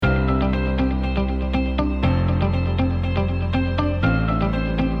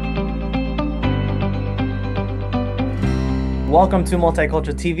Welcome to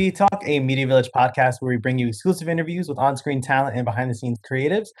Multicultural TV Talk, a Media Village podcast where we bring you exclusive interviews with on-screen talent and behind-the-scenes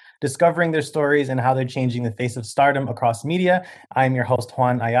creatives, discovering their stories and how they're changing the face of stardom across media. I'm your host,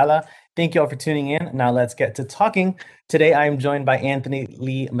 Juan Ayala. Thank you all for tuning in. Now let's get to talking. Today, I am joined by Anthony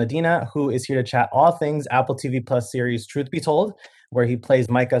Lee Medina, who is here to chat all things Apple TV Plus series Truth Be Told, where he plays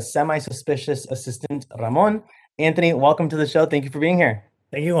Micah's semi-suspicious assistant, Ramon. Anthony, welcome to the show. Thank you for being here.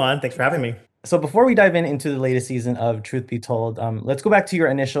 Thank you, Juan. Thanks for having me. So before we dive into the latest season of Truth Be Told, let's go back to your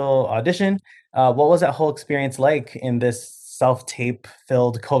initial audition. What was that whole experience like in this self-tape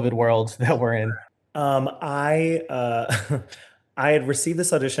filled COVID world that we're in? I I had received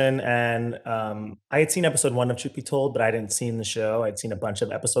this audition and I had seen episode one of Truth Be Told, but I didn't see the show. I'd seen a bunch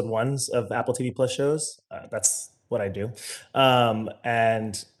of episode ones of Apple TV Plus shows. That's what I do.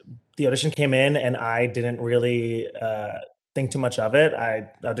 And the audition came in, and I didn't really think too much of it. I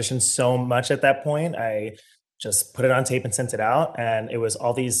auditioned so much at that point. I just put it on tape and sent it out, and it was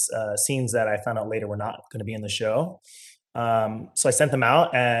all these scenes that I found out later were not going to be in the show. So I sent them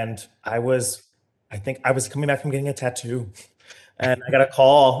out, and I think I was coming back from getting a tattoo, and I got a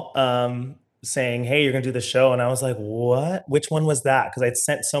call saying, "Hey, you're going to do the show," and I was like, "What? Which one was that?" Because I'd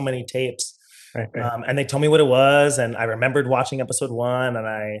sent so many tapes, Right. and they told me what it was, and I remembered watching episode one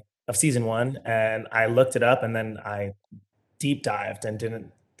of season one, and I looked it up, and then I deep dived and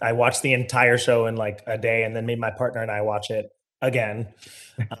didn't. I watched the entire show in like a day, and then made my partner and I watch it again.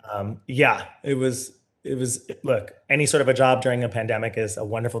 Yeah, it was look, any sort of a job during a pandemic is a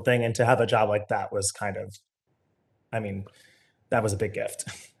wonderful thing, and to have a job like that was kind of, I mean, that was a big gift.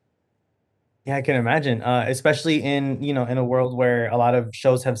 Yeah, I can imagine, especially in a world where a lot of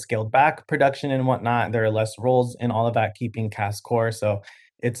shows have scaled back production and whatnot. There are less roles and all of that, keeping cast core. So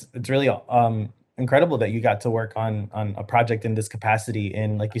it's really incredible that you got to work on a project in this capacity,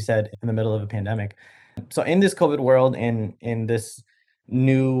 in, like you said, in the middle of a pandemic. So in this COVID world and in this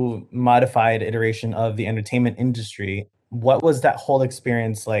new modified iteration of the entertainment industry, what was that whole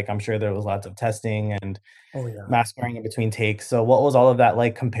experience like? I'm sure there was lots of testing and Oh yeah. mask wearing in between takes. So what was all of that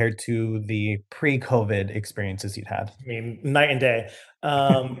like compared to the pre-COVID experiences you'd had? I mean, night and day.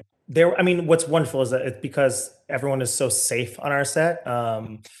 I mean, what's wonderful is that it's because everyone is so safe on our set.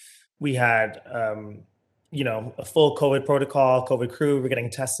 We had, a full COVID protocol, COVID crew. We were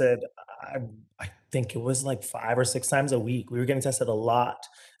getting tested. I, I think it was like 5 or 6 times a week. We were getting tested a lot,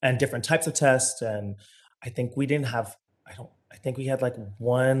 and different types of tests. And I think we didn't have. I don't. I think we had like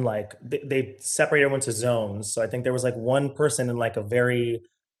one. Like they separated everyone to zones. So I think there was like one person in like a very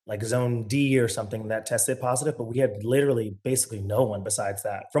like zone D or something that tested positive, but we had literally basically no one besides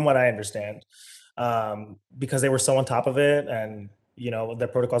that, from what I understand, because they were so on top of it, and the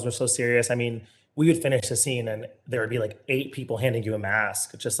protocols were so serious. I mean, we would finish the scene, and there would be like 8 people handing you a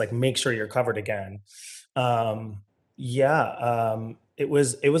mask, just like make sure you're covered again. Yeah, it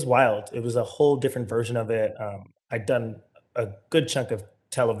was wild. It was a whole different version of it. I'd done a good chunk of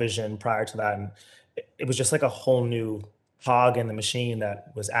television prior to that, and it was just like a whole new cog in the machine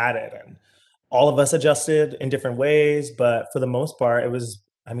that was added, and all of us adjusted in different ways, but for the most part, it was.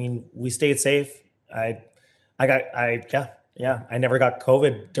 I mean, we stayed safe. I, yeah, yeah. I never got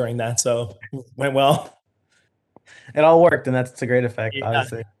COVID during that, so went well. It all worked, and that's to great effect, Yeah.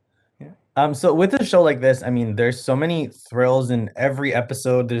 obviously. Yeah. So with a show like this, I mean, there's so many thrills in every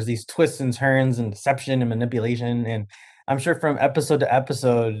episode. There's these twists and turns and deception and manipulation. And I'm sure from episode to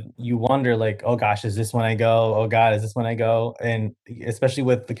episode, you wonder like, oh gosh, is this when I go? Oh God, is this when I go? And especially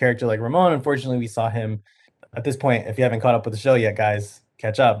with the character like Ramon, unfortunately, we saw him at this point. If you haven't caught up with the show yet, guys,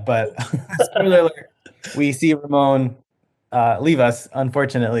 catch up. But spoiler alert, we see Ramon leave us,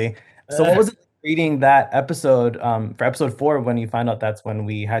 unfortunately. So what was it like reading that episode for episode four when you find out that's when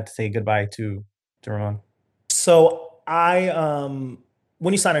we had to say goodbye to Ramon? So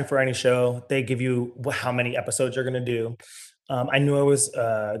when you sign in for any show, they give you how many episodes you're going to do. I knew I was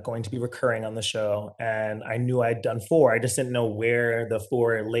going to be recurring on the show, and I knew I'd done four. I just didn't know where the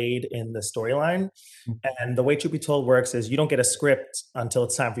four laid in the storyline. And the way Truth Be Told works is you don't get a script until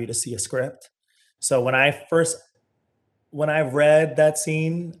it's time for you to see a script. So when I read that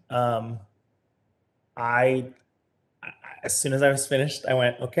scene, I as soon as I was finished, I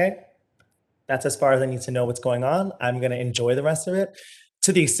went, okay, that's as far as I need to know what's going on. I'm going to enjoy the rest of it,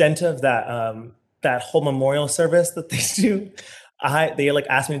 to the extent of that whole memorial service that they do. They like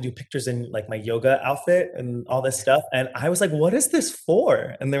asked me to do pictures in like my yoga outfit and all this stuff, and I was like, "What is this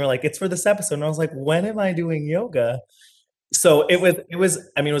for?" And they were like, "It's for this episode." And I was like, "When am I doing yoga?" So it was.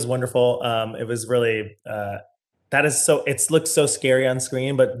 I mean, it was wonderful. It was really. That is so. It's looked so scary on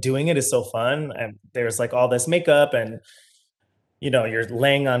screen, but doing it is so fun. And there's like all this makeup, and you're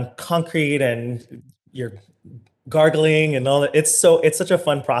laying on concrete, and you're gargling and all that. It's such a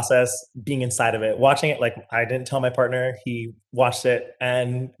fun process being inside of it. Watching it, like I didn't tell my partner, he watched it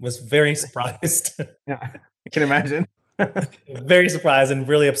and was very surprised. Yeah, I can imagine. Very surprised and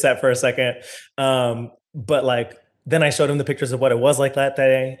really upset for a second. But like then I showed him the pictures of what it was like that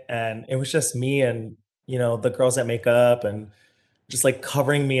day, and it was just me and the girls that make up and just like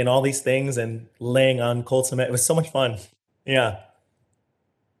covering me in all these things and laying on cold cement. It was so much fun. Yeah.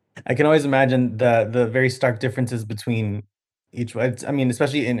 I can always imagine the very stark differences between each one. I mean,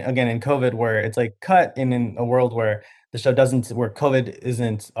 especially in again in COVID, where it's like cut in a world where the show doesn't, where COVID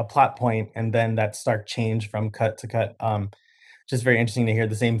isn't a plot point, and then that stark change from cut to cut. Just very interesting to hear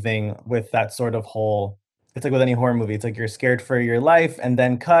the same thing with that sort of whole. It's like with any horror movie. It's like you're scared for your life, and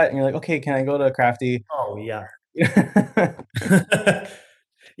then cut, and you're like, okay, can I go to Crafty? Oh yeah.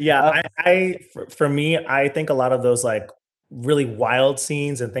 Yeah, Uh, for me, I think a lot of those like really wild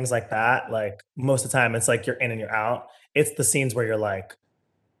scenes and things like that, like most of the time it's like you're in and you're out. It's the scenes where you're like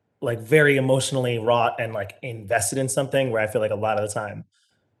very emotionally wrought and like invested in something where I feel like a lot of the time,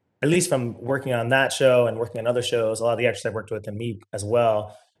 at least from working on that show and working on other shows, a lot of the actors I've worked with and me as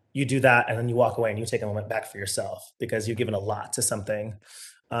well, you do that and then you walk away and you take a moment back for yourself because you've given a lot to something.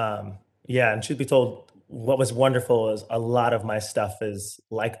 Yeah, and truth be told, what was wonderful is a lot of my stuff is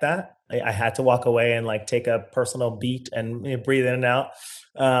like that. I had to walk away and like take a personal beat and breathe in and out.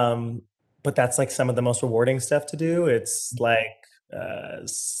 Um, but that's like some of the most rewarding stuff to do. It's like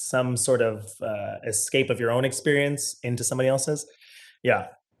some sort of escape of your own experience into somebody else's. Yeah,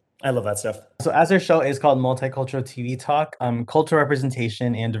 I love that stuff. so as our show is called Multicultural TV Talk, cultural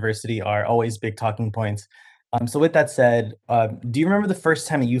representation and diversity are always big talking points. So with that said, do you remember the first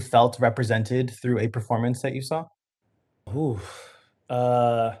time you felt represented through a performance that you saw? Ooh,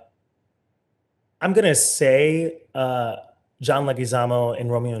 uh, I'm gonna say John Leguizamo in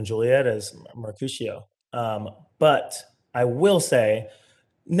Romeo and Juliet as Mercutio, but I will say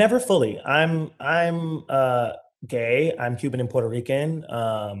never fully. I'm gay. I'm Cuban and Puerto Rican.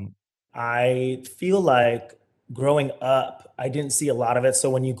 I feel like growing up, I didn't see a lot of it. So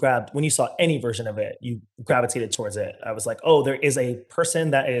when you saw any version of it, you gravitated towards it. I was like, oh, there is a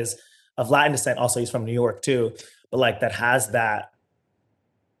person that is of Latin descent. Also, he's from New York too, but like that has that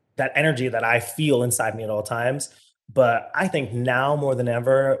energy that I feel inside me at all times. But I think now more than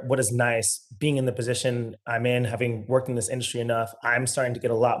ever, what is nice being in the position I'm in, having worked in this industry enough, I'm starting to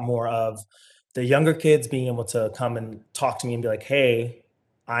get a lot more of the younger kids being able to come and talk to me and be like, hey,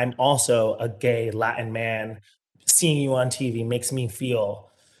 I'm also a gay Latin man. Seeing you on TV makes me feel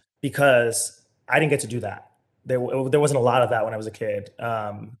because I didn't get to do that. There wasn't a lot of that when I was a kid.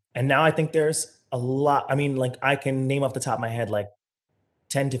 And now I think there's a lot. I mean, like I can name off the top of my head like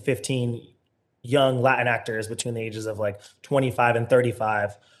 10 to 15 young Latin actors between the ages of like 25 and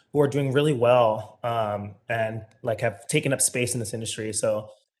 35 who are doing really well and like have taken up space in this industry. So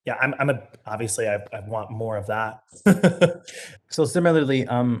yeah, obviously I want more of that. So similarly,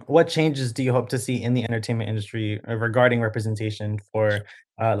 what changes do you hope to see in the entertainment industry regarding representation for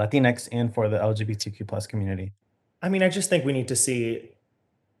Latinx and for the LGBTQ plus community? I mean, I just think we need to see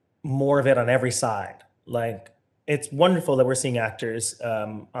more of it on every side. Like, it's wonderful that we're seeing actors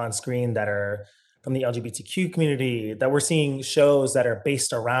on screen that are from the LGBTQ community, that we're seeing shows that are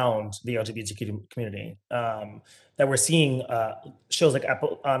based around the LGBTQ community, that we're seeing shows like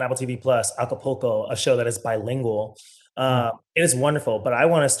Apple TV Plus, Acapulco, a show that is bilingual. Mm. It is wonderful, but I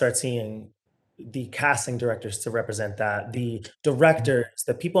want to start seeing the casting directors to represent that, the directors,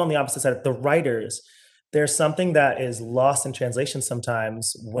 the people on the opposite side, the writers. There's something that is lost in translation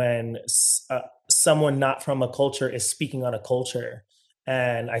sometimes when someone not from a culture is speaking on a culture.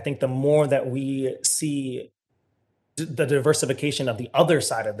 And I think the more that we see the diversification of the other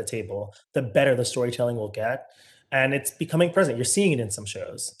side of the table, the better the storytelling will get. And it's becoming present. You're seeing it in some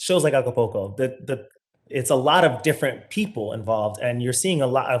shows like Acapulco. It's a lot of different people involved, and you're seeing a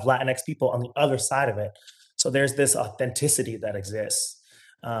lot of Latinx people on the other side of it. So there's this authenticity that exists.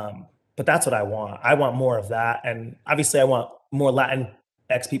 But that's what I want. I want more of that, and obviously, I want more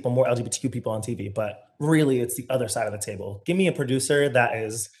Latinx people, more LGBTQ people on TV. But really, it's the other side of the table. Give me a producer that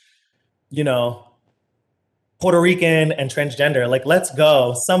is, you know, Puerto Rican and transgender. Like, let's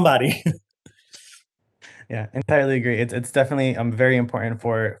go, somebody. Yeah, entirely agree. It's definitely very important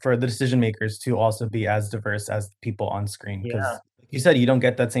for the decision makers to also be as diverse as people on screen Yeah. because you said you don't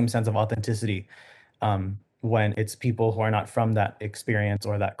get that same sense of authenticity when it's people who are not from that experience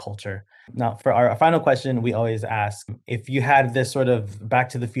or that culture. Now, for our final question, we always ask if you had this sort of back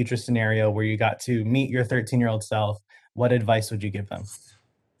to the future scenario where you got to meet your 13-year-old self, what advice would you give them?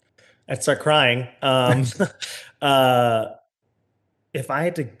 I'd start crying. Uh, If I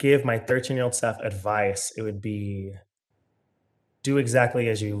had to give my 13-year-old self advice, it would be do exactly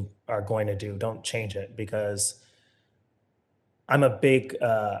as you are going to do. Don't change it because I'm a big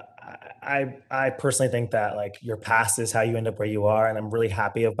I personally think that like your past is how you end up where you are, and I'm really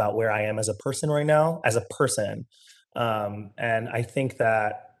happy about where I am as a person right now, as a person. And I think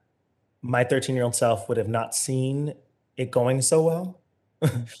that my 13-year-old self would have not seen it going so well.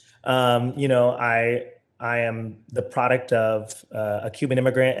 Mm. You know, I am the product of a Cuban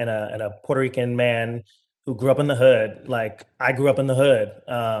immigrant and a Puerto Rican man who grew up in the hood. Like I grew up in the hood.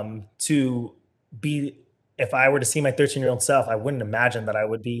 To be, if I were to see my 13-year-old self, I wouldn't imagine that I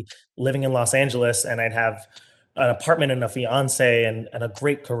would be living in Los Angeles and I'd have an apartment and a fiance and a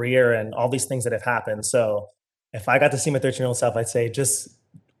great career and all these things that have happened. So if I got to see my 13-year-old self, I'd say just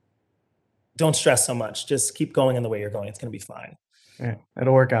don't stress so much. Just keep going in the way you're going. It's going to be fine. Yeah,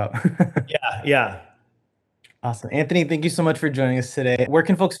 it'll work out. Yeah, yeah. Awesome. Anthony, thank you so much for joining us today. Where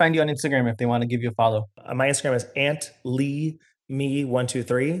can folks find you on Instagram if they want to give you a follow? My Instagram is Ant Lee Me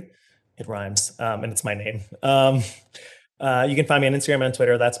 123. It rhymes, and it's my name. You can find me on Instagram and on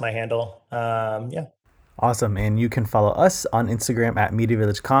Twitter. That's my handle. Yeah. Awesome. And you can follow us on Instagram at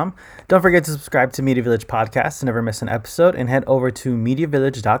MediaVillage.com. Don't forget to subscribe to Media Village Podcast to never miss an episode, and head over to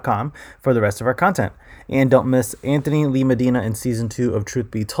MediaVillage.com for the rest of our content. And don't miss Anthony Lee Medina in season 2 of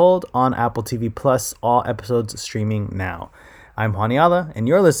Truth Be Told on Apple TV Plus, all episodes streaming now. I'm Juan Ayala, and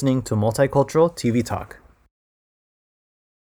you're listening to Multicultural TV Talk.